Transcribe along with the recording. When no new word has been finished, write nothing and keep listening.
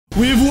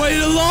We've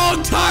waited a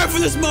long time for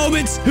this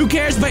moment. Who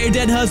cares about your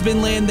dead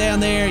husband laying down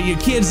there, your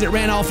kids that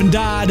ran off and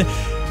died?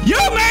 You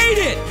made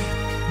it!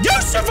 You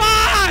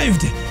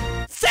survived!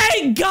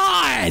 Thank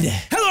God!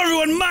 Hello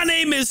everyone, my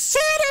name is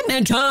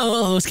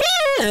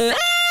CinnamonToastKen.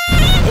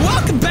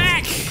 Welcome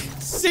back!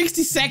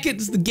 60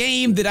 seconds, the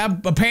game that I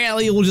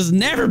apparently will just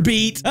never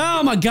beat.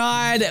 Oh my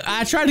God,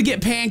 I tried to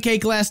get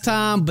pancake last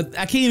time, but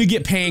I can't even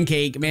get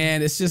pancake,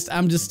 man. It's just,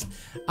 I'm just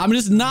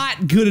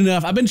not good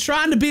enough. I've been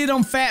trying to beat it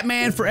on Fat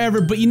Man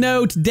forever, but you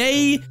know,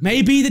 today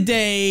may be the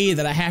day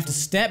that I have to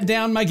step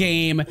down my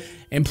game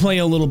and play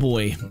a little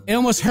boy. It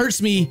almost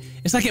hurts me.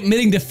 It's like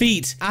admitting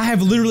defeat. I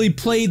have literally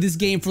played this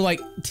game for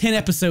like 10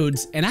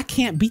 episodes and I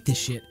can't beat this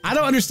shit. I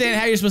don't understand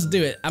how you're supposed to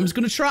do it. I'm just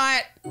gonna try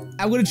it.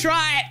 I'm gonna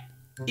try it.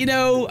 You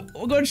know,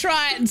 we're gonna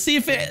try it and see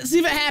if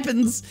it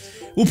happens.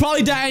 We'll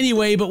probably die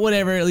anyway, but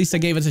whatever. At least I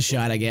gave it a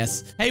shot, I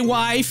guess. Hey,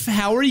 wife,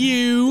 how are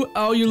you?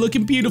 Oh, you're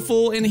looking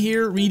beautiful in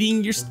here,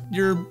 reading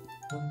your.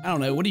 I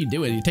don't know. What are you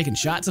doing? Are you taking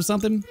shots of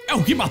something?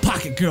 Oh, get my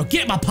pocket, girl.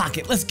 Get my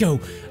pocket. Let's go.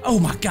 Oh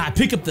my God,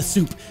 pick up the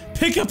soup.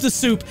 Pick up the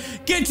soup.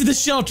 Get to the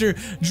shelter.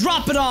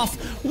 Drop it off.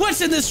 What's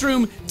in this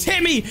room?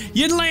 Timmy,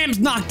 your lamb's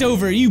knocked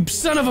over. You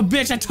son of a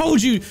bitch. I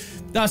told you.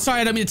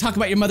 Sorry, I don't mean to talk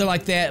about your mother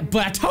like that,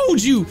 but I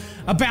told you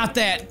about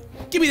that.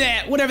 Give me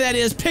that, whatever that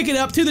is. Pick it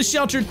up to the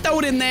shelter, throw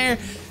it in there.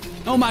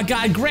 Oh my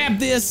God, grab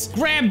this,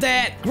 grab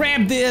that,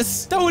 grab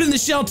this, throw it in the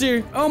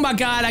shelter. Oh my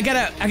God, I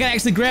gotta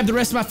actually grab the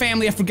rest of my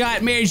family. I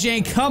forgot. Mary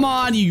Jane, come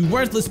on, you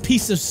worthless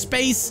piece of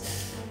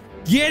space.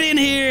 Get in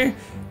here.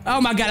 Oh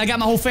my God, I got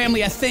my whole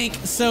family, I think.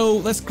 So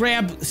let's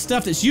grab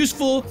stuff that's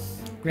useful.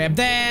 Grab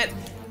that,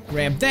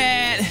 grab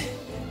that.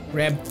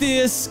 Grab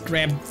this,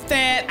 grab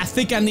that. I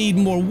think I need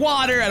more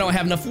water. I don't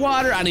have enough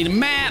water. I need a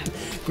map.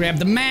 Grab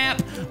the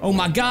map. Oh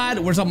my God,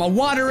 where's all my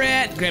water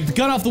at? Grab the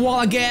gun off the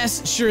wall, I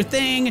guess. Sure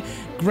thing.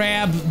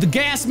 Grab the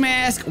gas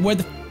mask. Where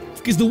the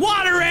fuck is the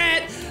water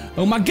at?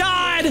 Oh my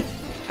God.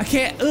 I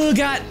can't, oh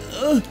God.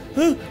 No!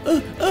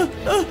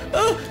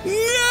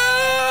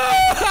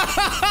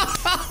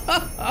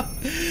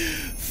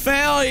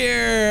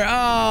 Failure.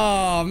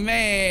 Oh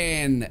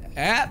man.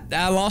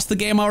 I lost the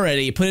game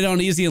already. Put it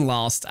on easy and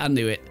lost. I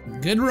knew it.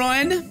 Good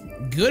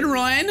run. Good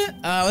run.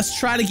 Let's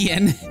try it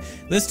again.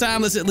 This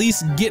time, let's at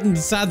least get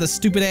inside the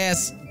stupid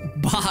ass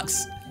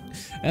box.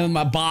 And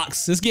my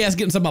box. This guy's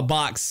getting inside my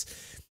box.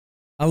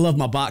 I love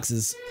my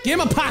boxes. Get in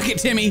my pocket,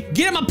 Timmy.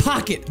 Get in my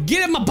pocket.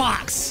 Get in my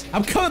box.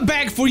 I'm coming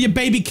back for you,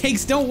 baby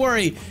cakes. Don't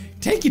worry.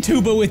 Take your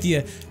tuba with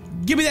you.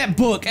 Give me that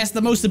book. That's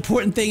the most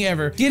important thing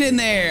ever. Get in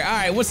there. All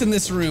right, what's in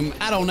this room?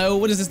 I don't know.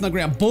 What is this on the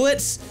ground?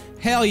 Bullets?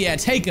 Hell yeah,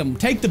 take them.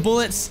 Take the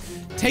bullets.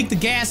 Take the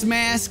gas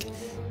mask.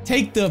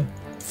 Take the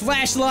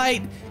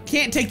flashlight.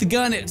 Can't take the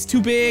gun. It's too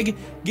big.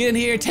 Get in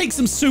here. Take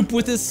some soup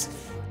with us.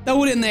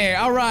 Throw it in there.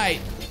 All right.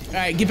 All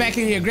right, get back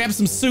in here. Grab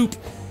some soup.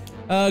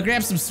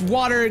 Grab some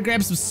water.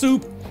 Grab some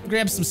soup.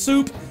 Grab some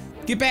soup.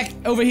 Get back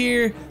over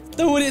here.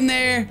 Throw it in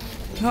there.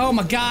 Oh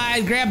my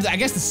God. Grab, I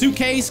guess, the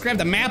suitcase. Grab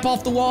the map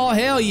off the wall.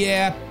 Hell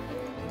yeah.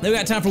 Then we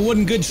got time for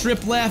one good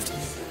trip left.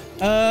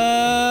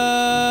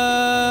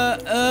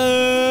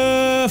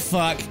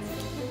 Fuck.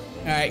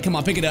 All right, come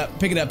on, pick it up,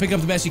 pick it up, pick up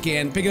the best you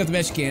can, pick it up the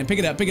best you can, pick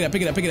it up, pick it up,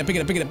 pick it up, pick it up, pick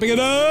it up, pick it up, pick it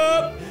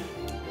up.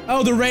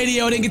 Oh, the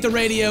radio, I didn't get the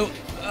radio.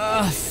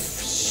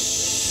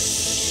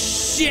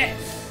 Shit.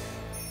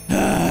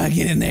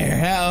 Get in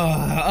there.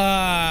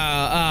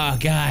 Oh,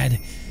 God.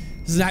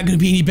 This is not gonna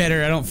be any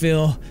better, I don't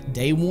feel.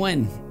 Day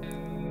one,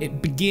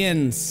 it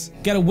begins.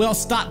 Got a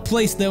well-stocked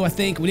place though, I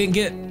think. We didn't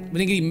get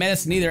any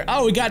medicine either.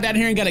 Oh, we got down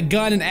here and got a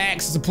gun and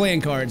axe as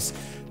playing cards.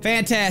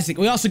 Fantastic.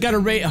 We also got a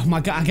oh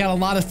my God, I got a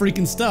lot of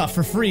freaking stuff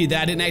for free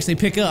that I didn't actually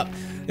pick up.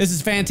 This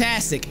is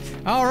fantastic.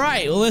 All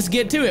right, well, let's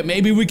get to it.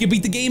 Maybe we can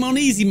beat the game on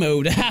easy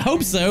mode. I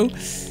hope so.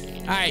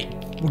 All right,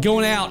 we're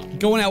going out,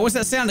 What's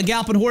that sound? The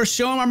galloping horse.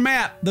 Show them our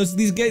map.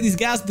 These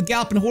guys with the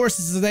galloping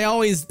horses, they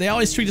always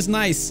treat us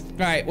nice. All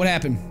right, what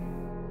happened?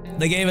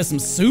 They gave us some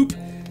soup.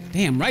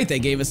 Damn right, they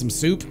gave us some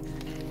soup.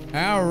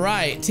 All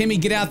right, Timmy,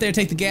 get out there,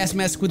 take the gas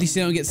mask with you so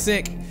you don't get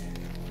sick.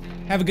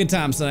 Have a good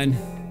time, son.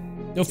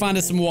 Go find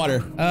us some water.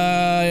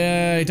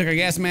 He took our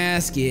gas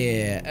mask,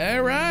 yeah.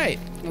 All right,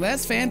 well,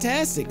 that's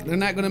fantastic. They're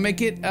not gonna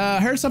make it.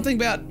 Heard something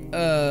about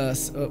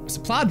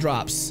supply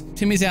drops.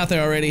 Timmy's out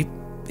there already.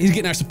 He's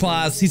getting our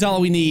supplies. He's all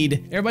we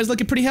need. Everybody's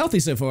looking pretty healthy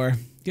so far.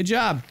 Good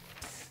job.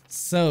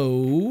 So,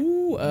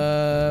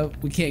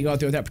 we can't go out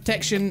there without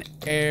protection.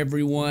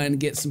 Everyone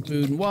get some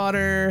food and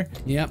water.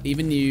 Yep,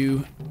 even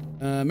you.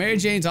 Mary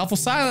Jane's awful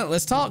silent.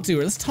 Let's talk to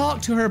her. Let's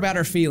talk to her about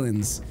her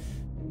feelings.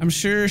 I'm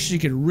sure she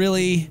could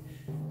really,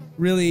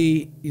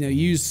 you know,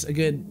 use a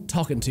good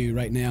talking to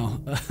right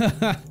now.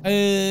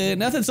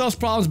 Nothing solves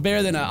problems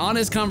better than an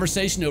honest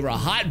conversation over a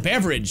hot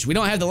beverage. We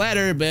don't have the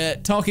latter,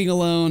 but talking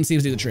alone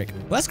seems to do the trick.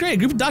 Well, that's great. A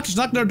group of doctors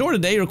knocked on our door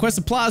today. Request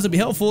supplies would be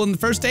helpful in the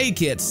first aid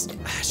kits.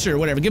 Sure,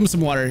 whatever. Give them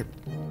some water.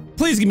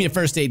 Please give me a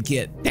first aid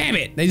kit. Damn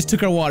it. They just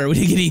took our water. We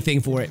didn't get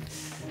anything for it.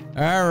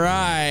 All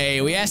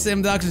right, we asked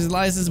them doctor's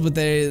license, but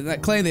they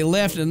claim they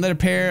left another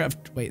pair of,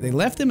 wait, they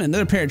left them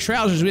another pair of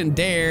trousers. We didn't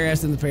dare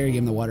ask them the pair, give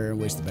them the water and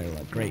wish the better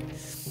luck. Great.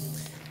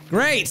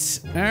 Great.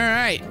 All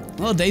right.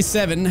 Well, day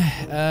 7.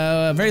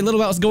 Very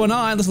little about what's going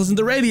on. Let's listen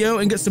to the radio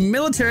and get some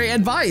military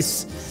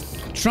advice.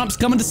 Trump's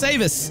coming to save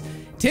us.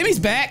 Timmy's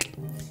back.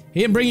 He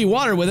didn't bring you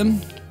water with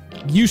him.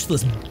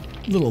 Useless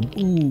little,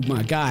 ooh,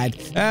 my God.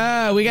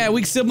 We got a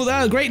weak symbol.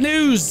 Great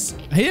news.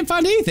 He didn't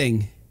find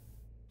anything.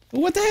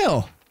 Well, what the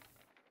hell?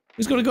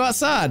 Who's gonna go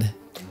outside?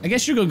 I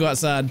guess you're gonna go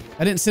outside.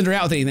 I didn't send her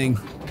out with anything.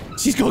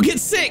 She's gonna get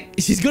sick.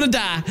 She's gonna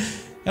die.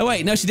 Oh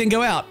wait, no, she didn't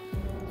go out.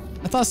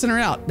 I thought I sent her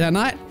out, did I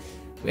not?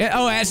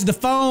 Oh, I answered the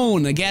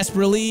phone, a gasp of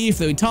relief,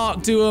 that we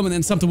talked to him, and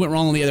then something went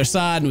wrong on the other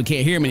side, and we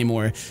can't hear him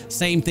anymore.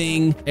 Same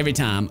thing every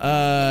time.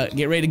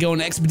 Get ready to go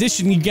on an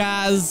expedition, you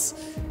guys.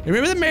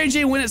 Remember that Mary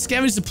Jane went and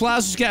scavenged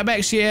supplies when she got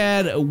back? She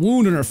had a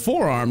wound in her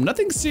forearm.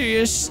 Nothing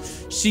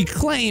serious, she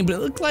claimed, but it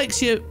looked like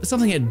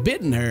something had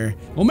bitten her.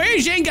 Well, Mary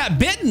Jane got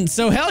bitten,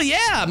 so hell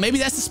yeah, maybe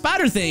that's the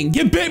spider thing.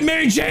 Get bit,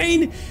 Mary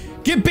Jane!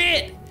 Get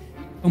bit!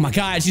 Oh my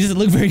God, she doesn't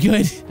look very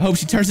good. I hope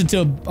she turns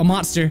into a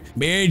monster.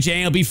 Mary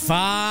Jane will be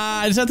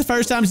fine. It's not the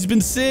first time she's been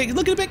sick.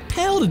 Looking a bit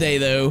pale today,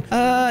 though.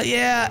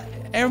 Yeah,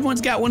 everyone's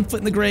got one foot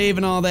in the grave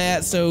and all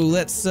that, so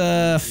let's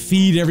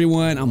feed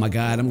everyone. Oh my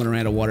God, I'm gonna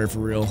run out of water for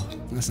real.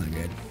 That's not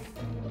good.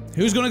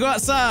 Who's gonna go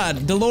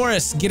outside?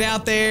 Dolores, get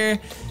out there.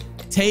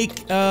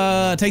 Take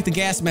the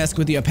gas mask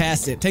with you. I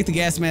passed it. Take the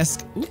gas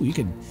mask. Ooh, you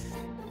could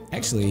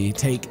actually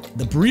take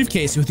the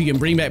briefcase with you and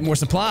bring back more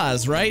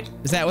supplies, right?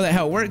 Is that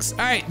how it works? All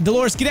right,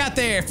 Dolores, get out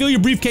there. Fill your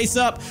briefcase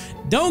up.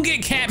 Don't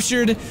get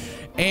captured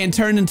and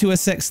turned into a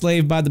sex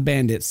slave by the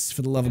bandits,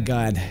 for the love of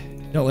God.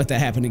 Don't let that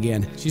happen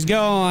again. She's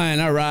gone.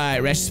 All right,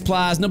 ration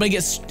supplies. Nobody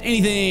gets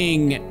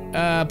anything.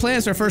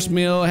 Plans for our first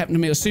meal. Happened to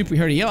make a soup. We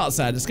heard a yell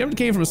outside. Discovered it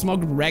came from a small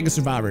group of ragged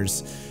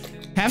survivors.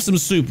 Have some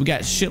soup. We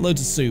got shitloads of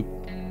soup.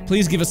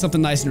 Please give us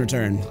something nice in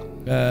return.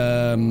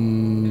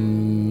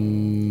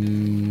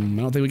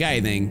 I don't think we got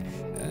anything.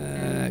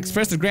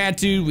 Expressed their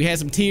gratitude. We had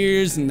some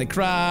tears and they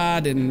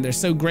cried and they're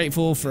so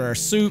grateful for our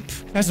soup.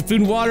 Have some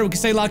food and water. We can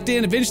stay locked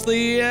in.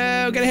 Eventually, we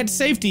gotta head to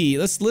safety.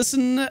 Let's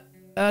listen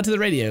to the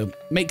radio.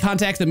 Make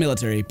contact with the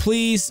military.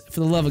 Please, for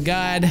the love of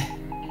God.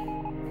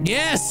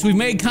 Yes, we've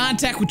made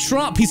contact with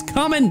Trump. He's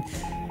coming.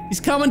 He's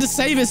coming to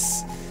save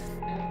us.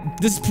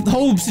 This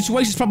whole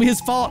situation is probably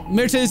his fault.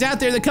 Military's out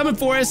there. They're coming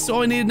for us.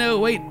 All we need to know,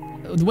 wait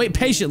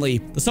patiently.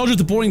 The soldier with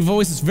the boring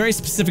voice is very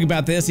specific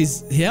about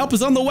this. Help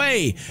is on the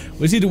way. We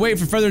just need to wait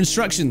for further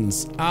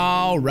instructions.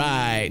 All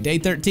right, day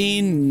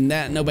 13.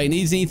 Nobody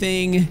needs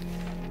anything.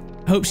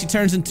 Hope she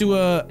turns into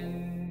a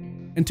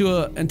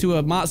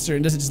monster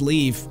and doesn't just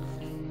leave.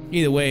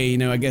 Either way, you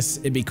know, I guess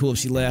it'd be cool if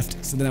she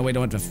left, so then that way I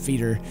don't have to feed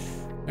her.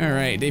 All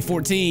right, day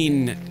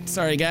 14.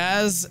 Sorry,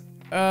 guys.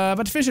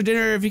 About to finish our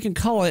dinner, if you can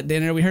call it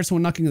dinner. We heard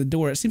someone knocking on the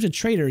door. It seems a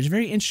trader is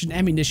very interested in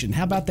ammunition.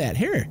 How about that?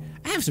 Here,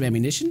 I have some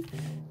ammunition.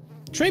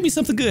 Trade me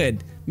something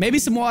good. Maybe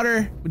some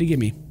water. What did he give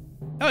me?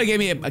 Oh, he gave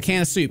me a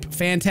can of soup.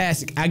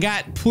 Fantastic. I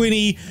got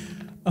plenty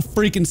of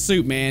freaking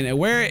soup, man. And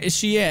where is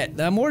she at?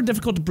 More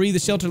difficult to breathe. The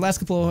shelter last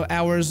couple of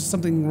hours.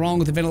 Something wrong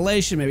with the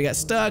ventilation. Maybe got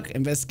stuck.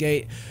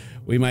 Investigate.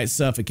 We might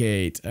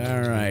suffocate.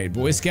 All right,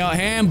 Boy Scout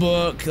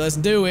handbook. Let's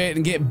do it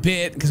and get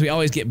bit because we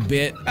always get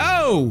bit.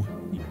 Oh,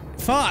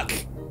 fuck.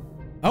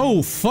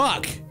 Oh,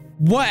 fuck.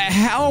 What?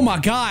 Oh my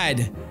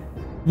God.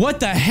 What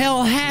the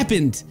hell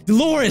happened?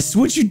 Dolores,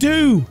 what'd you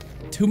do?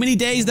 Too many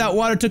days without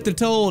water took their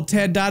toll.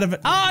 Ted died of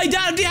it. Oh, he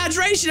died of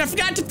dehydration. I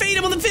forgot to feed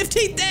him on the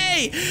 15th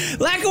day.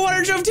 Lack of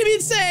water drove Timmy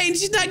insane.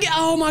 She's not getting.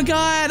 Oh my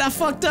God, I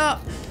fucked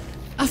up.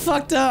 I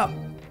fucked up.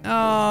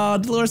 Oh,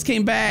 Dolores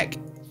came back.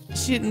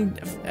 She didn't.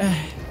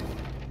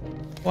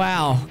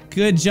 Wow,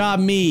 good job,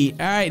 me.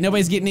 All right,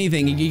 nobody's getting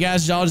anything. You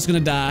guys all just gonna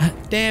die.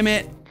 Damn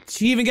it.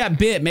 She even got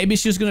bit. Maybe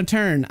she was gonna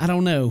turn. I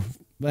don't know.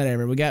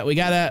 Whatever. We died.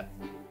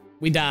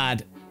 We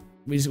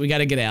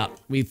gotta get out.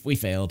 We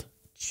failed.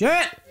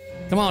 Shit.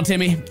 Come on,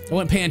 Timmy. I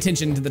wasn't paying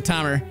attention to the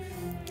timer.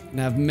 And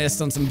I've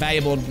missed on some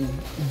valuable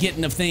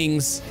getting of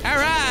things. All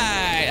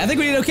right. I think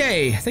we did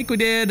okay. I think we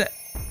did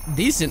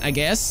decent, I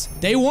guess.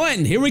 Day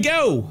 1. Here we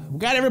go. We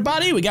got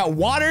everybody. We got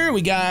water.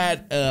 We got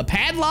a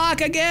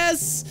padlock, I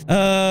guess.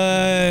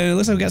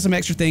 Looks like we got some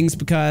extra things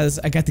because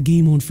I got the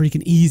game on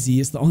freaking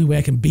easy. It's the only way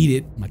I can beat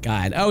it. Oh my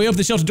God. Oh, we opened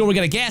the shelter door. We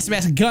got a gas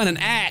mask, a gun, an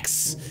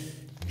axe.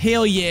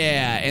 Hell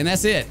yeah, and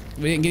that's it.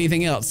 We didn't get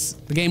anything else.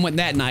 The game wasn't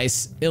that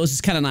nice. It was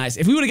just kind of nice.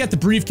 If we would have got the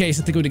briefcase,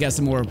 I think we would have got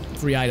some more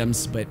free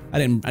items, but I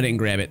didn't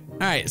grab it. All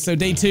right, so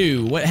day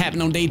 2. What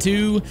happened on day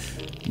 2?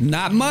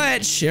 Not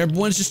much.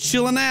 Everyone's just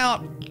chilling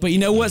out. But you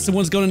know what?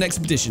 Someone's going on an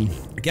expedition.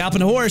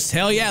 Galloping a horse.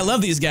 Hell yeah, I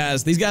love these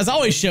guys. These guys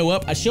always show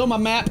up. I show them my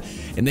map,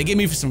 and they give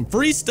me some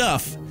free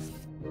stuff.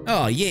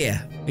 Oh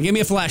yeah. They gave me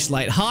a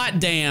flashlight. Hot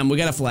damn, we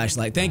got a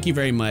flashlight. Thank you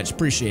very much.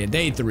 Appreciate it.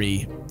 Day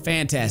 3.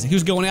 Fantastic.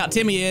 Who's going out?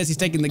 Timmy is. He's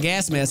taking the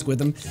gas mask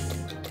with him.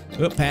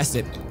 Oop, passed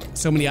it.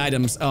 So many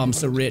items. Oh, I'm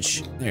so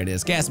rich. There it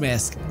is. Gas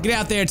mask. Get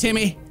out there,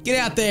 Timmy. Get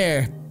out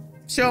there.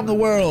 Show them the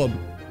world.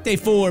 Day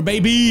 4,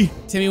 baby.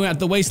 Timmy went out to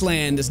the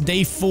wasteland. It's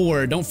day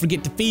 4. Don't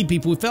forget to feed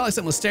people. We felt like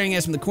something was staring at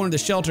us from the corner of the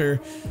shelter.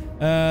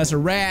 It's a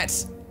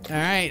rat. All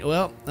right,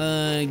 well,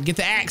 get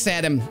the axe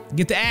at him.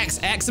 Get the axe.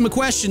 Ask him a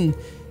question.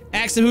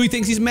 Ask him who he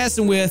thinks he's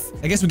messing with.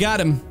 I guess we got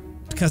him.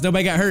 because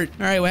nobody got hurt.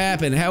 All right, what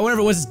happened?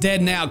 However, it was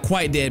dead now,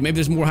 quite dead. Maybe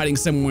there's more hiding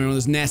somewhere in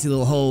those nasty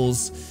little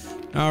holes.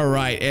 All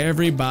right,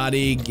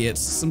 everybody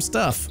gets some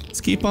stuff. Let's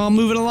keep on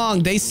moving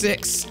along. Day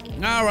 6.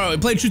 All right, we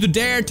played Truth or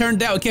Dare.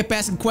 Turned out we kept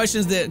asking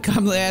questions that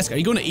commonly ask, are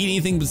you going to eat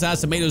anything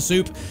besides tomato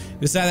soup?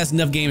 Decided that's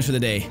enough games for the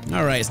day.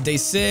 All right, it's day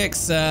 6.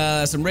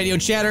 Some radio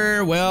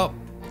chatter. Well,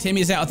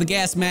 Timmy's out with the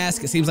gas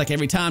mask. It seems like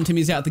every time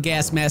Timmy's out with the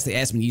gas mask, they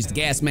ask him to use the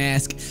gas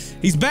mask.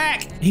 He's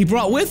back. He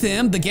brought with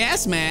him the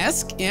gas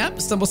mask. Yep,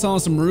 stumbles on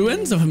some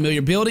ruins of a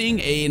familiar building,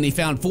 and he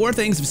found 4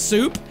 things of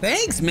soup.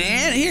 Thanks,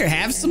 man. Here,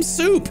 have some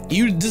soup.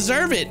 You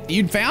deserve it.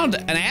 You found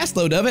an ass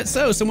load of it,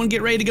 so someone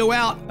get ready to go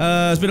out.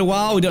 It's been a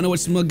while. We don't know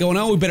what's going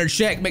on. We better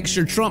check, make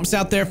sure Trump's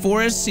out there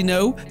for us, you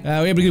know. We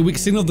have a good weak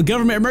signal of the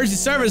government emergency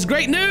service.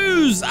 Great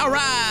news. All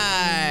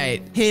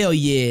right. Hell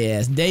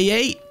yes. Day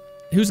 8.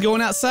 Who's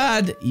going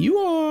outside? You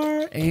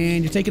are,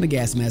 and you're taking a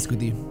gas mask with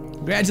you.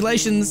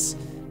 Congratulations.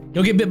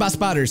 You'll get bit by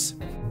spiders.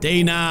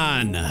 Day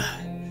 9.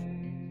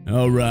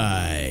 All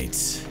right.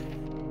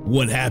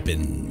 What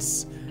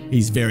happens?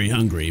 He's very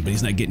hungry, but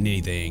he's not getting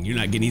anything. You're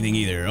not getting anything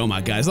either. Oh my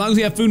God. As long as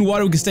we have food and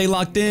water, we can stay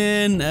locked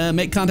in.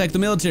 Make contact with the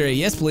military.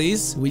 Yes,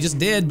 please. We just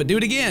did, but do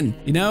it again.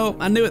 You know,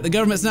 I knew it. The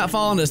government's not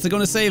following us. They're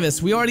going to save us.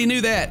 We already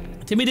knew that.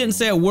 Timmy didn't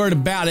say a word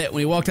about it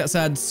when he walked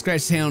outside,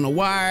 scratched his hand on a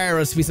wire or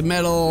a piece of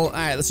metal. All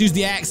right, let's use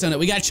the axe on it.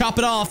 We gotta chop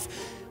it off.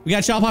 We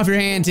gotta chop off your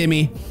hand,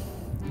 Timmy.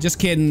 Just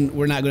kidding,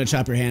 we're not gonna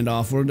chop your hand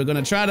off. We're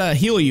gonna try to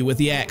heal you with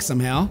the axe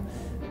somehow.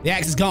 The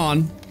axe is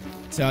gone,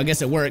 so I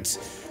guess it worked.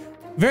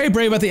 Very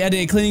brave about the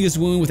idea of cleaning his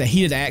wound with a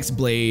heated axe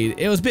blade.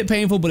 It was a bit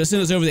painful, but as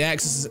soon as over, the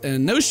axe is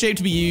in no shape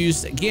to be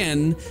used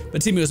again,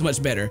 but Timmy was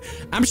much better.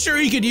 I'm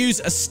sure you could use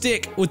a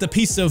stick with a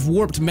piece of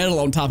warped metal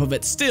on top of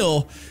it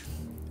still,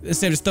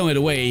 instead of just throwing it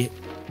away.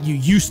 You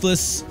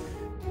useless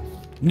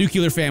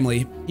nuclear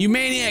family. You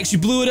maniacs, you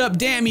blew it up,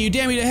 damn you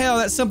to hell.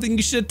 That's something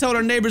you should have told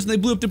our neighbors when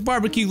they blew up the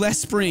barbecue last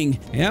spring.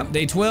 Yep,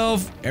 day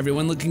 12,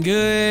 everyone looking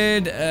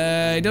good.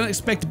 Don't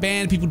expect to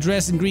ban people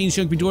dressed in green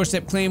showing up your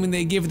doorstep claiming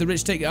they give the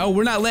rich take. Oh,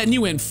 we're not letting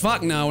you in.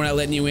 Fuck no, we're not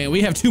letting you in.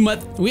 We have too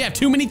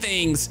many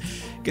things.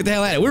 Get the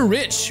hell out of it. We're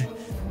rich.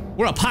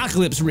 We're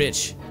apocalypse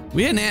rich.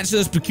 We didn't answer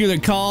those peculiar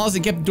calls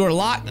and kept the door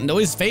locked and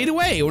always fade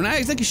away. We're not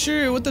exactly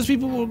sure what those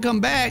people will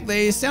come back.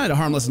 They sounded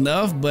harmless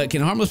enough, but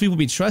can harmless people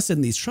be trusted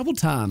in these troubled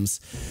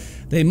times?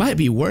 They might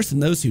be worse than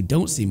those who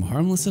don't seem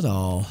harmless at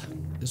all.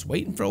 Just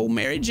waiting for old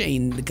Mary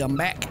Jane to come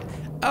back.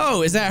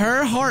 Oh, is that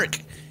her? Hark,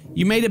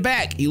 you made it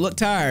back. You look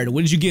tired.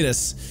 What did you get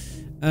us?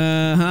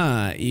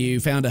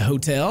 You found a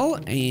hotel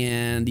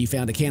and you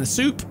found a can of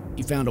soup.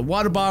 You found a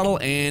water bottle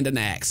and an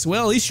axe.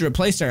 Well, at least you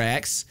replaced our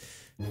axe.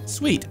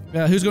 Sweet.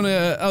 Who's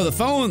gonna, oh, the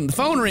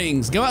phone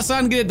rings. Go outside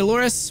and get it,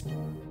 Dolores.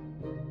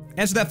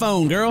 Answer that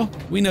phone, girl.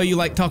 We know you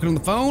like talking on the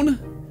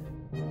phone.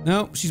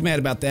 No, she's mad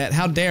about that.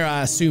 How dare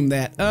I assume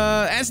that?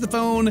 Answer the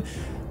phone.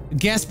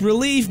 Gasp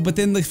relief, but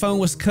then the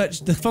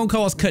phone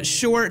call was cut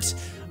short.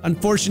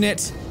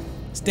 Unfortunate.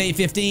 It's day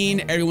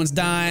 15, everyone's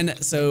dying,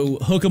 so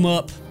hook them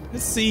up.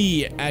 Let's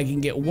see, I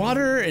can get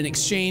water in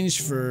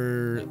exchange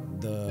for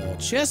the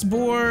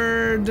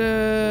chessboard.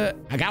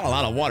 I got a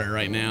lot of water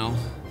right now.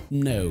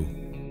 No.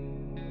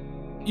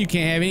 You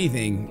can't have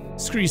anything.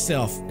 Screw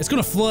yourself. It's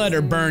gonna flood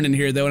or burn in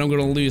here though, and I'm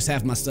gonna lose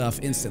half my stuff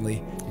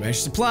instantly.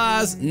 Ration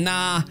supplies,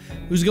 nah.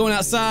 Who's going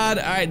outside?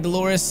 All right,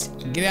 Dolores,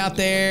 get out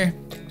there.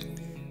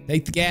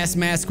 Take the gas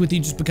mask with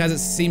you just because it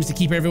seems to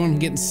keep everyone from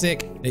getting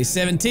sick. Day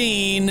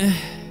 17.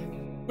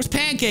 Where's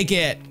Pancake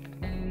at?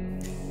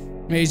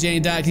 Mary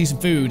Jane died, could use some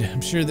food.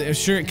 I'm sure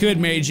it could,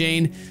 Mary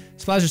Jane.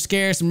 Supplies are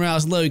scarce and morale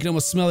is low. You can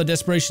almost smell the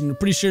desperation. I'm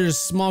pretty sure there's a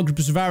small group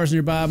of survivors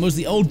nearby. Most of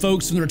the old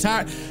folks from the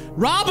retired.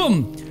 Rob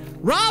them!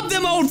 Rob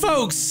them old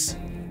folks!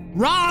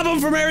 Rob them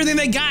from everything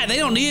they got. They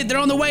don't need it. They're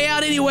on the way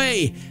out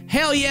anyway.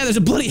 Hell yeah, there's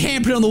a bloody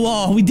handprint on the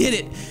wall. We did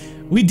it.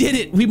 We did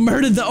it. We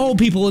murdered the old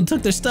people and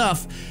took their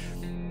stuff.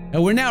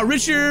 We're now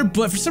richer,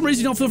 but for some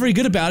reason you don't feel very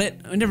good about it.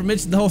 I never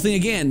mentioned the whole thing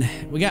again.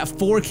 We got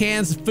 4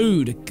 cans of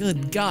food.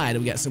 Good God,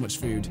 we got so much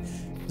food.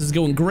 This is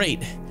going great.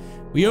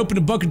 We opened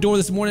a bunker door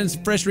this morning,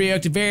 some fresh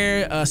radioactive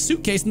air, a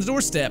suitcase on the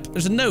doorstep.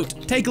 There's a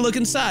note. Take a look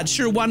inside.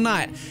 Sure, why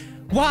not?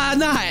 Why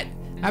not?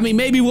 I mean,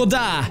 maybe we'll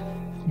die.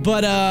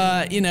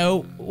 But, you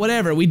know,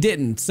 whatever. We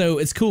didn't, so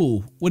it's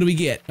cool. What do we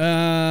get?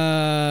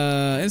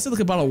 Instant look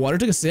at a bottle of water.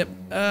 Took a sip.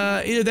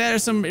 Either that or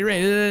some,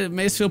 it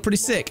made us feel pretty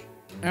sick.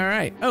 All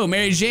right. Oh,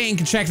 Mary Jane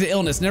contracted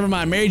illness. Never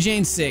mind. Mary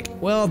Jane's sick.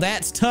 Well,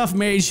 that's tough,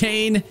 Mary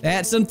Jane.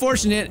 That's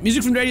unfortunate.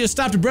 Music from the radio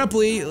stopped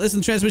abruptly.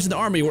 Listen to transmission of the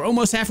army. We're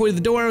almost halfway to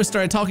the door. We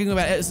started talking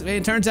about it.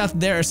 It turns out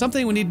there is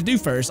something we need to do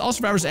first. All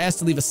survivors are asked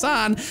to leave a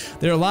sign.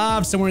 They're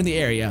alive somewhere in the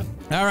area.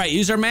 All right.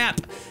 Use our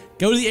map.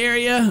 Go to the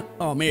area.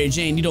 Oh, Mary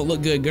Jane, you don't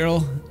look good,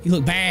 girl. You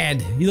look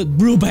bad. You look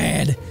real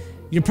bad.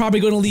 You're probably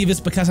going to leave us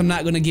because I'm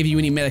not going to give you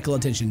any medical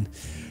attention.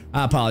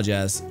 I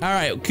apologize. All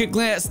right. Quick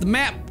glance at the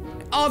map.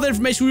 All the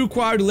information we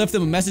required to left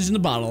them a message in the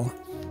bottle.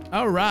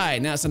 All right,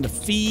 now it's time to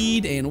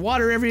feed and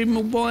water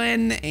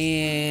everyone,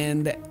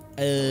 and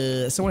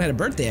someone had a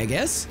birthday, I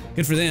guess.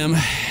 Good for them.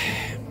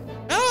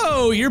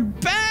 Oh, you're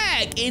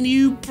back, and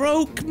you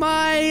broke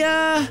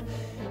my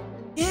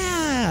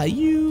Yeah,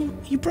 you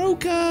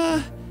broke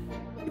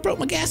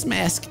my gas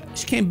mask.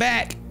 She came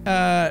back,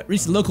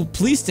 reached the local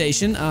police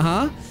station.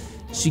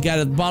 She got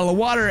a bottle of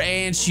water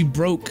and she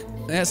broke.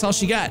 That's all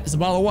she got. It's a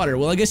bottle of water.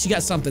 Well, I guess she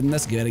got something.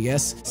 That's good, I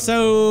guess.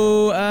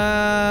 So,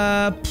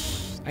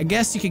 I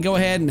guess you can go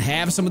ahead and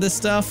have some of this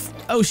stuff.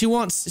 Oh, she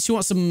wants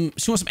some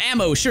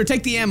ammo. Sure,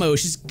 take the ammo.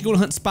 She's going to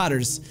hunt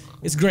spiders.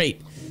 It's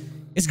great.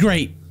 It's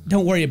great.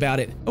 Don't worry about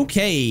it.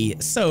 Okay,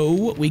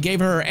 so we gave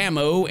her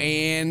ammo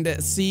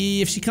and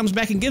see if she comes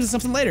back and gives us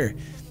something later.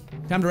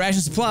 Time to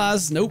ration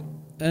supplies. Nope.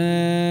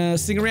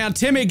 Sing around.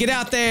 Timmy, get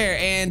out there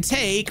and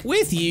take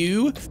with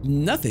you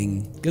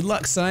nothing. Good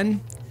luck,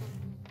 son.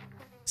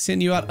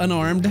 Send you out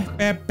unarmed.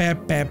 Bap,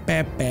 bap, bap,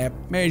 bap, bap.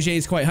 Mary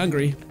Jane's quite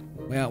hungry.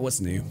 Well,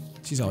 what's new?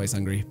 She's always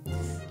hungry.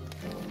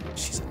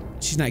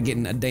 She's not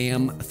getting a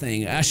damn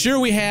thing. Sure,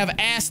 we have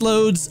ass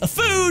loads of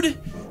food,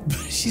 but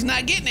she's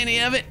not getting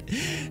any of it.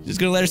 Just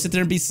gonna let her sit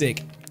there and be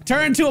sick.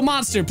 Turn into a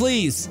monster,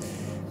 please.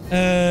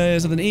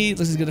 Something to eat.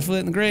 Looks as good as a foot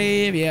in the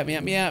grave.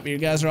 Yep. You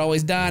guys are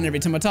always dying every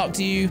time I talk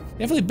to you.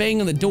 Definitely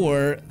banging on the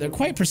door. They're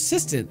quite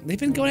persistent. They've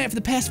been going at it for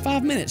the past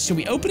 5 minutes. Should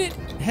we open it?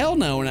 Hell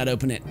no, we're not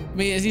opening it. I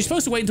mean, you're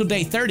supposed to wait until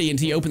day 30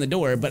 until you open the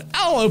door, but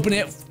I'll open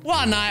it.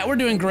 Why not? We're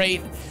doing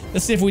great.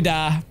 Let's see if we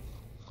die.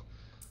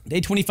 Day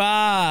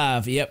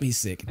 25. Yep, he's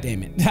sick.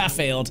 Damn it. I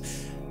failed.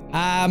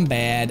 I'm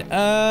bad.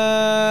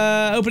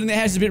 Opening the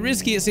hatch is a bit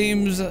risky, it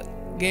seems.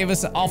 Gave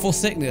us an awful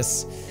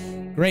sickness.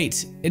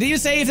 Great. It didn't even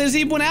say if there's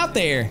anyone out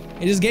there.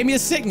 It just gave me a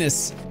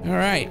sickness. All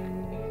right.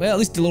 Well, at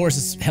least Dolores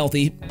is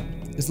healthy.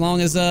 As long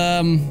as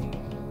I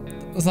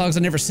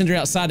never send her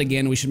outside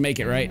again, we should make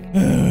it, right?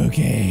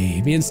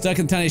 Okay. Being stuck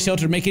in the tiny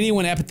shelter make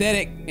anyone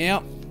apathetic.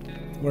 Yep.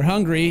 We're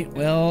hungry.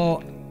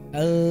 Well,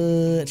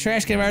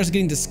 trash can virus is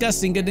getting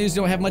disgusting. Good news,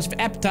 don't have much of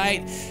an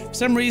appetite. For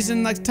some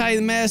reason, like to tell you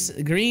the mess.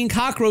 Green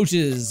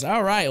cockroaches.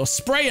 All right, well,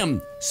 spray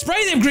them.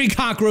 Spray them green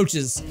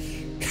cockroaches.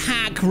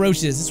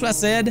 Cockroaches, that's what I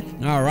said.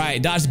 All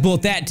right, dodged the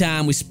bullet that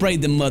time. We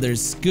sprayed them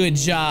mothers. Good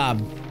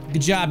job.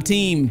 Good job,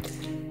 team.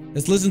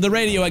 Let's listen to the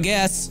radio, I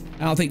guess.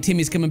 I don't think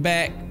Timmy's coming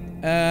back.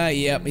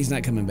 Yep, he's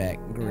not coming back.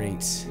 Great.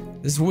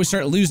 This is where we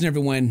start losing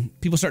everyone.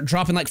 People start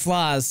dropping like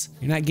flies.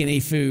 You're not getting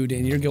any food,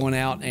 and you're going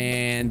out,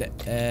 and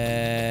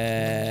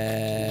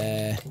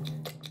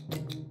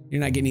you're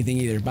not getting anything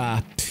either.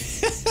 Bye.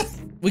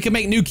 We can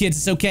make new kids.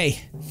 It's okay.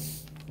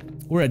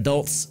 We're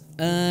adults.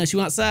 She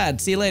went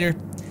outside. See you later.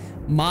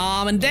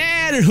 Mom and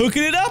Dad are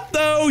hooking it up,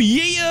 though.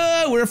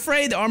 Yeah, we're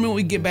afraid the army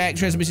won't get back.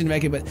 Transmission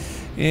back in, but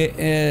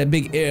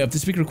big if. The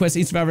speaker requests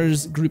each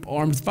survivors group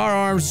armed with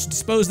firearms,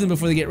 dispose of them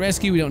before they get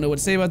rescued. We don't know what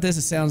to say about this.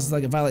 It sounds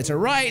like it violates our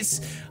rights.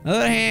 On the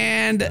other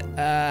hand,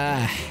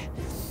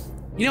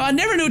 you know, I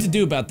never knew what to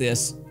do about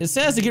this. It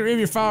says to get rid of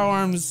your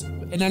firearms,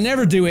 and I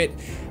never do it,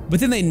 but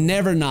then they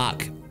never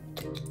knock.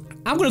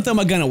 I'm gonna throw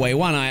my gun away.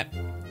 Why not?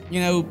 You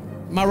know,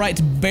 my right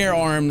to bear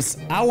arms.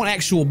 I want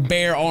actual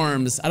bare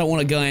arms. I don't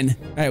want a gun.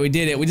 All right, we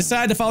did it. We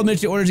decided to follow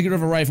military orders to get rid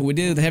of a rifle. We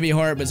did it with a heavy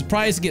heart, but it's a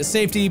price to get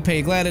safety.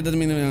 Pay glad it doesn't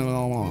mean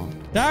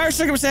dire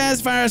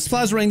circumstances. Fire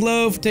supplies running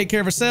low. Take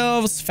care of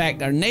ourselves. In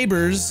fact, our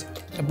neighbors,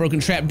 a broken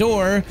trap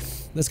door.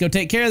 Let's go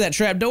take care of that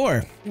trap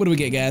door. What do we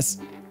get, guys?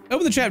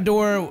 Open the trap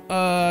door.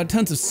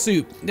 Tons of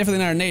soup. Definitely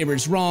not our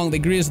neighbors. Wrong. They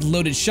greet us with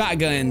loaded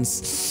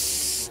shotguns.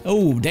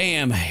 Oh,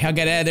 damn. I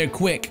got out of there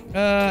quick.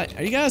 Are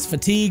you guys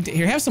fatigued?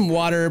 Here, have some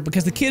water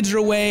because the kids are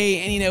away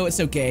and you know it's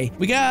okay.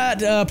 We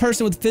got a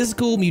person with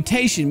physical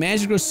mutation.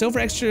 Managed to grow silver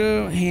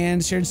extra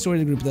hands. Shared story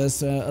in the group with us.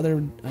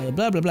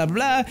 Blah, blah, blah,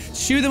 blah.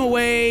 Shoo them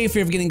away.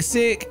 Fear of getting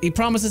sick. He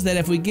promises that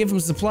if we give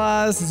him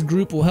supplies, this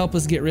group will help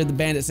us get rid of the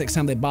bandits next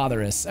time they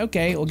bother us.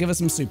 Okay, well, give us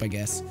some soup, I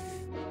guess.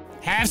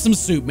 Have some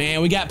soup,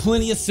 man. We got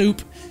plenty of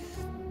soup.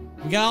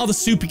 We got all the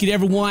soup you could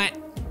ever want.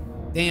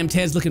 Damn,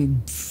 Ted's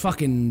looking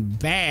fucking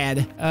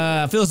bad.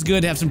 Feels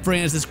good to have some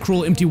friends. This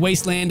cruel, empty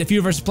wasteland. A few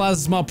of our supplies,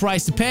 a small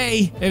price to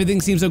pay. Everything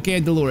seems okay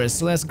at Dolores,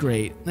 so that's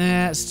great.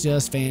 That's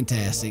just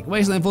fantastic.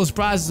 Wasteland full of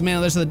surprises. The man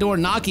on the other side of the door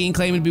knocking,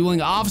 claiming to be willing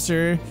to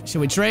officer.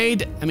 Shall we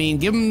trade? I mean,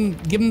 give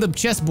him the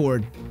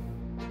chessboard.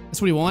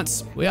 That's what he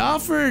wants. We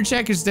offer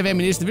checkers of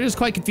ammunition. The video is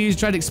quite confused.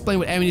 Tried to explain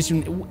what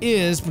ammunition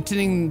is,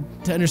 pretending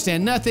to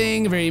understand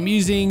nothing. Very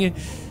amusing.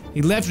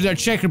 He left with our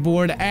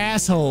checkerboard,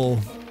 asshole.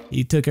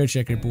 He took our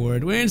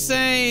checkerboard. We're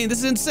insane. This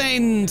is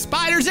insane.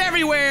 Spiders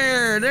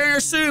everywhere. They're in our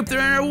soup. They're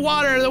in our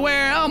water. They're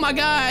where? Oh my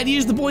God.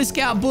 Use the Boy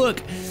Scout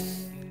book.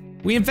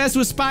 We infested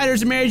with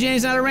spiders and Mary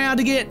Jane's not around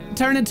to get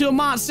turned into a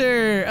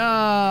monster.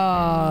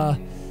 Well,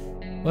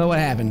 what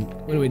happened?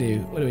 What do we do?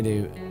 What do we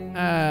do?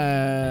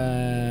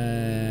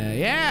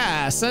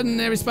 Yeah. Sudden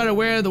every spider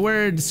aware of the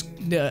word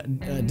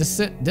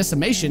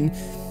decimation.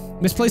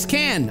 Misplaced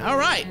can. All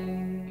right.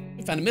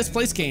 We found a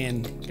misplaced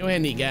can. Go ahead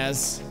and eat,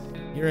 guys.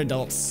 You're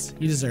adults.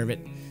 You deserve it.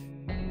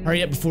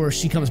 Hurry up before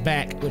she comes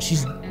back. But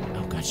she's...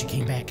 Oh, God, she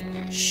came back.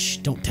 Shh,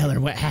 don't tell her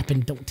what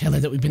happened. Don't tell her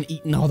that we've been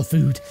eating all the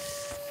food.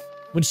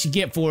 What did she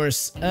get for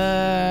us?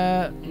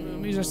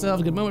 Amuse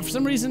ourselves a good moment. For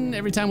some reason,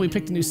 every time we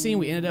picked a new scene,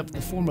 we ended up in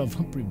the form of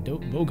Humphrey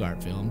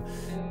Bogart film.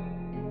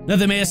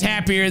 Nothing made us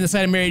happier in the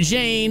sight of Mary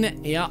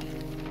Jane. Yeah.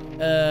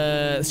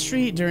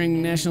 Street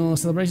during national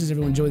celebrations.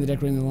 Everyone enjoy the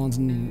decorating the lawns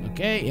and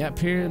okay, yep,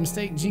 here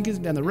mistake. Jenkins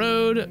down the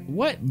road.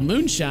 What?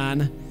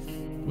 Moonshine?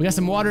 We got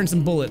some water and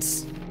some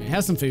bullets.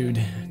 Have some food,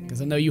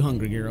 because I know you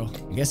hungry, girl.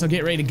 I guess I'll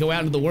get ready to go out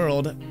into the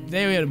world.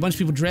 There we had a bunch of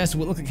people dressed with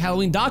what look like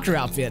Halloween doctor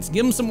outfits.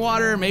 Give them some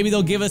water, maybe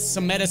they'll give us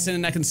some medicine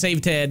and I can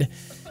save Ted.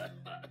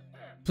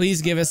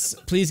 Please give us,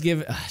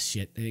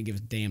 shit, they didn't give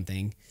us a damn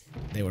thing.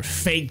 They were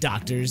fake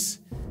doctors.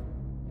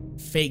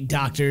 Fake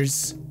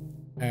doctors.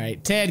 All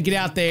right, Ted, get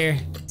out there.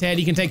 Ted,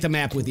 you can take the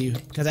map with you,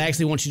 because I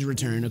actually want you to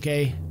return,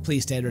 okay?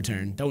 Please, Ted,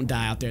 return. Don't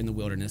die out there in the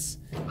wilderness.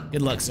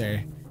 Good luck,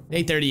 sir.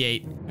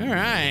 8:38. All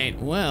right,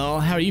 well,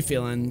 how are you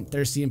feeling?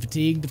 Thirsty and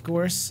fatigued, of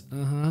course.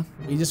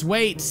 We just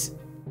wait.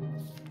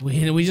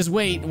 We just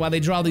wait while they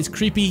draw these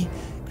creepy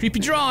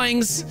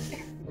drawings.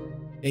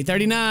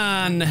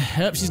 8:39.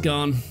 Oh, she's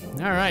gone.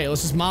 All right, well,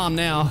 it's just Mom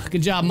now.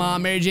 Good job,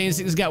 Mom. Mary Jane's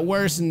sickness got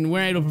worse and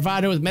we're able to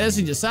provide her with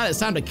medicine. Decided it's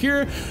time to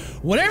cure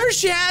whatever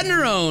she had in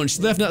her own.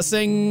 She left a note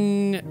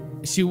saying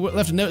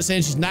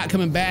she's not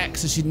coming back,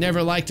 so she'd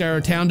never liked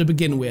our town to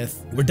begin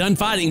with. We're done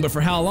fighting, but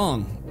for how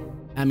long?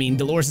 I mean,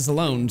 Dolores is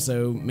alone,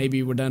 so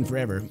maybe we're done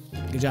forever.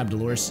 Good job,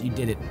 Dolores. You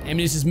did it.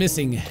 Ammunition is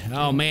missing.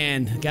 Oh,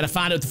 man. Gotta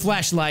find it with the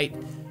flashlight.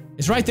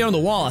 It's right there on the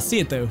wall. I see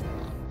it, though.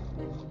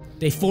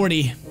 Day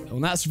 40. I will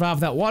not survive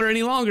without water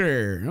any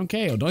longer.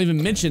 Okay, well, don't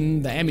even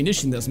mention the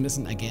ammunition that's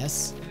missing, I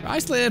guess.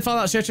 Isolated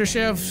fallout shelter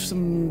shaft,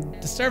 some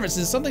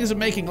disturbances. Something is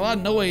making a lot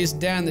of noise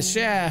down the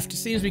shaft. It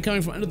seems to be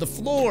coming from under the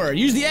floor.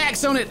 Use the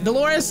axe on it,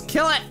 Dolores.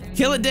 Kill it.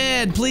 Kill it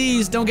dead,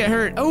 please. Don't get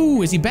hurt.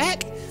 Oh, is he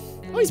back?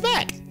 Oh, he's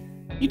back.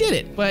 You did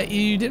it, but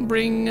you didn't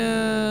bring,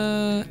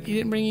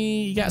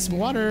 you got some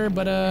water,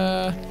 but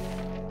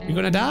you're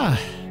gonna die.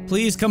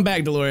 Please come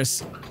back,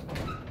 Dolores.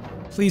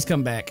 Please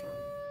come back.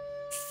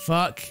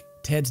 Fuck,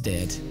 Ted's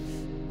dead.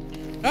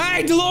 All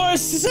right,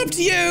 Dolores, it's up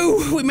to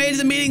you. We made it to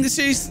the meeting. The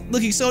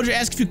serious-looking soldier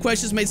asked a few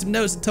questions, made some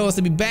notes, and told us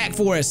to be back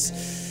for us.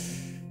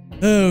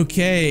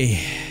 Okay,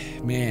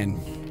 man.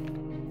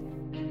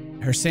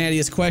 Her sanity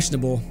is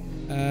questionable.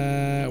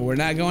 We're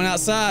not going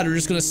outside. We're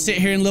just gonna sit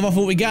here and live off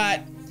what we got.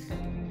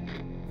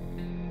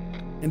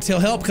 Until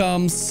help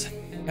comes.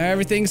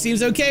 Everything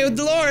seems okay with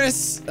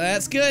Dolores.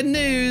 That's good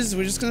news.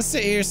 We're just gonna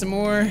sit here some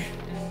more.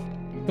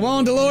 Come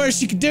on,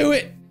 Dolores, you can do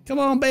it. Come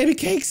on, baby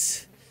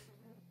cakes.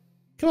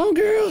 Come on,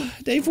 girl.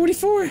 Day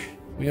 44.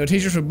 We know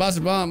teachers from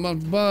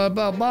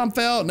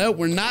Bombfell. Nope,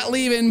 we're not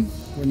leaving.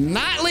 We're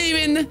not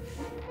leaving.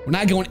 We're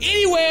not going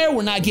anywhere.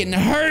 We're not getting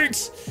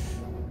hurt.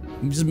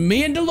 Just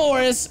me and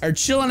Dolores are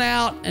chilling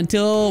out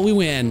until we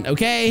win,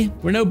 okay?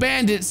 We're no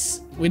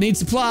bandits. We need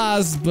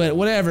supplies, but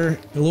whatever.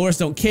 Dolores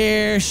don't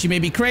care. She may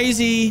be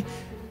crazy,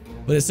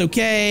 but it's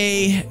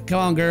okay. Come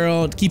on,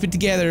 girl. Keep it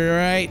together, all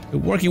right? We're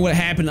working what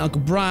happened to Uncle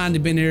Brian.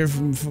 They've been here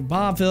from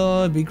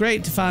Bombville. It'd be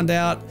great to find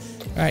out.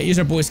 All right, use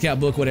our Boy Scout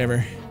book,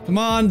 whatever. Come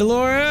on,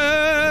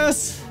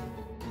 Dolores.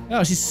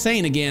 Oh, she's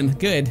sane again.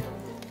 Good.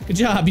 Good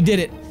job. You did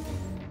it.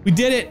 We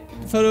did it.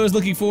 Photo is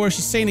looking for.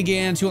 She's sane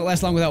again. She won't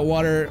last long without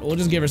water. We'll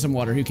just give her some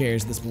water. Who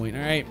cares at this point,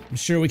 all right? I'm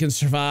sure we can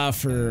survive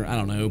for, I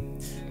don't know,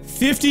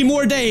 50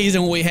 more days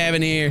than what we have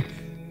in here.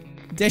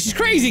 Yeah, she's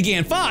crazy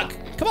again. Fuck.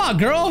 Come on,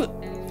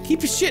 girl.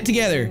 Keep your shit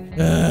together.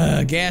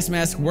 Gas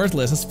mask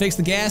worthless. Let's fix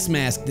the gas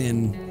mask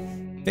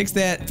then. Fix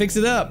that. Fix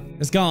it up.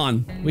 It's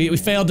gone. We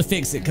failed to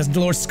fix it because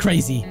Dolores is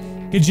crazy.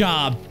 Good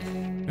job.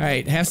 All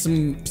right, have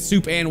some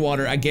soup and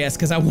water, I guess,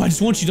 because I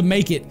just want you to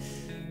make it.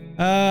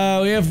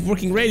 We have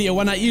working radio.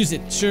 Why not use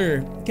it?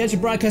 Sure. Catch a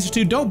broadcaster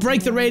too. Don't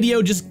break the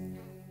radio. Just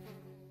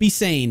be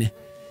sane.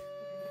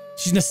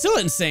 She's still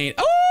insane.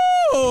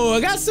 Oh,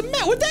 I got some.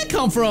 Where'd that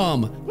come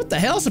from? What the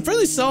hell? Some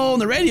friendly soul on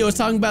the radio is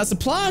talking about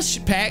supply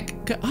pack.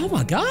 Oh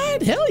my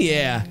God! Hell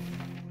yeah!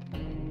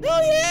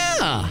 Hell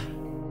yeah!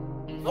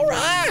 All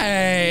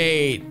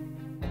right,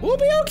 we'll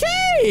be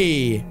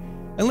okay.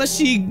 Unless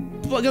she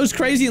goes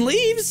crazy and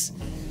leaves.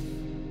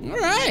 All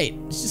right,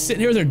 she's just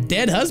sitting here with her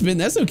dead husband.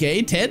 That's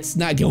okay. Ted's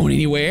not going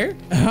anywhere.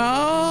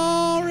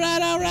 All right,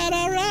 all right,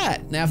 all right.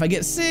 Now, if I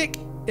get sick,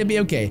 it'll be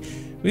okay.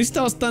 When he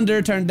stalls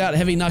thunder, turned out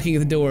heavy knocking at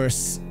the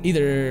doors.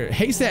 Either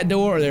hates that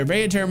door or they're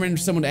very determined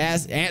for someone to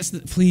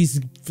answer.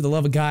 Please, for the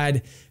love of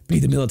God, be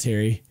the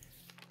military.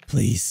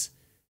 Please.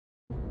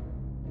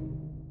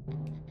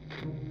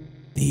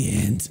 The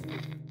end.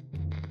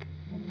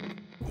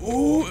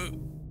 Ooh,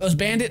 those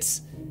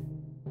bandits?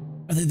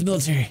 Are they the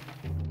military?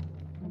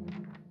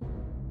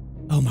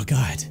 Oh my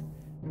God.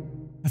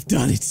 I've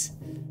done it.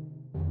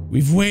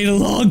 We've waited a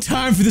long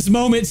time for this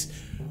moment.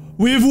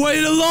 We've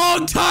waited a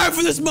long time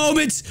for this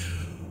moment.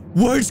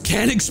 Words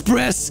can't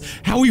express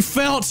how we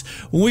felt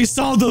when we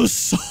saw those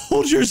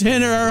soldiers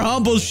enter our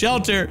humble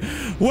shelter.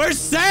 We're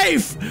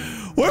safe!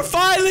 We're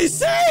finally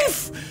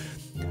safe!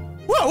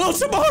 What will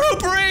tomorrow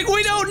bring?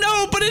 We don't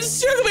know, but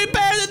it's sure gonna be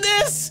better than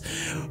this!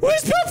 We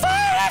spent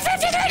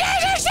 553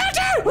 days in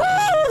shelter!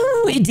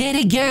 Woo! We did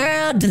it,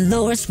 girl,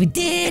 Dolores, we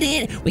did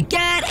it! We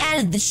got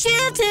out of the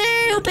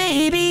shelter,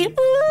 baby! Woo!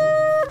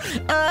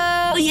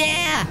 Oh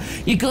yeah!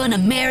 You're gonna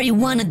marry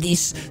one of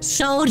these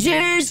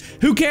soldiers?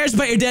 Who cares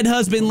about your dead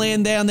husband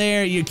laying down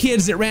there, your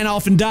kids that ran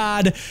off and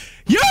died?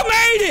 You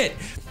made it!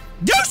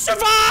 You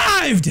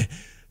survived!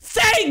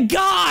 Thank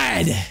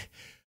God!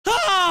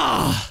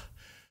 Ah,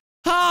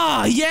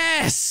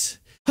 yes!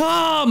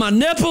 Oh, my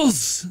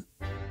nipples!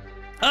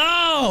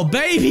 Oh,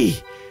 baby!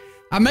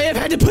 I may have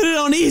had to put it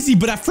on easy,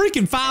 but I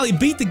freaking finally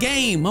beat the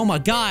game. Oh my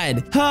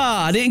God.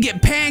 I didn't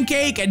get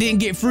Pancake. I didn't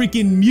get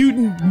freaking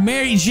Mutant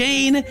Mary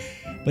Jane.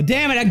 But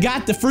damn it, I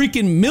got the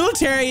freaking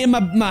military in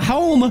my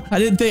home. I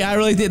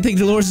really didn't think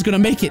Dolores was gonna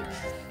make it.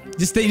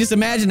 Just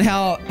imagine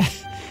how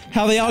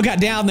they all got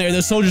down there.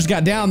 Those soldiers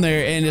got down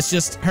there, and it's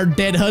just her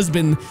dead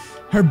husband,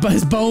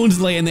 his bones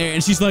laying there,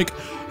 and she's like,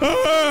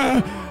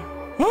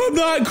 I'm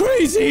not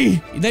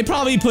crazy. They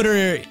probably put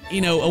her,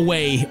 you know,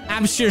 away.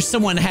 I'm sure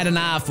someone had an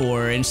eye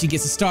for her and she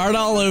gets to start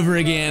all over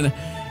again.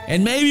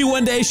 And maybe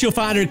one day she'll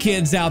find her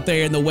kids out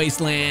there in the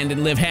wasteland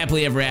and live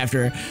happily ever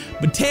after.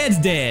 But Ted's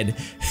dead.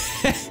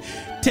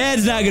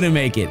 Ted's not gonna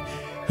make it.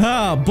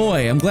 Oh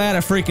boy, I'm glad I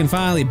freaking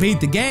finally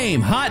beat the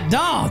game. Hot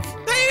dog.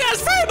 Thank you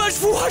guys very much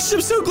for watching.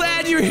 I'm so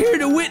glad you're here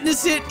to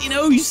witness it. You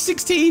know, you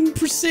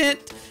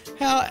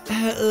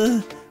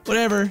 16%.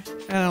 Whatever.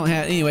 I don't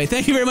have. Anyway,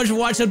 thank you very much for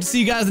watching. Hope to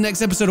see you guys in the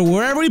next episode of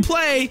wherever we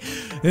play.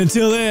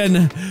 Until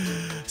then,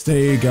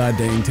 stay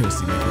goddamn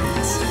toasty, my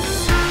friends.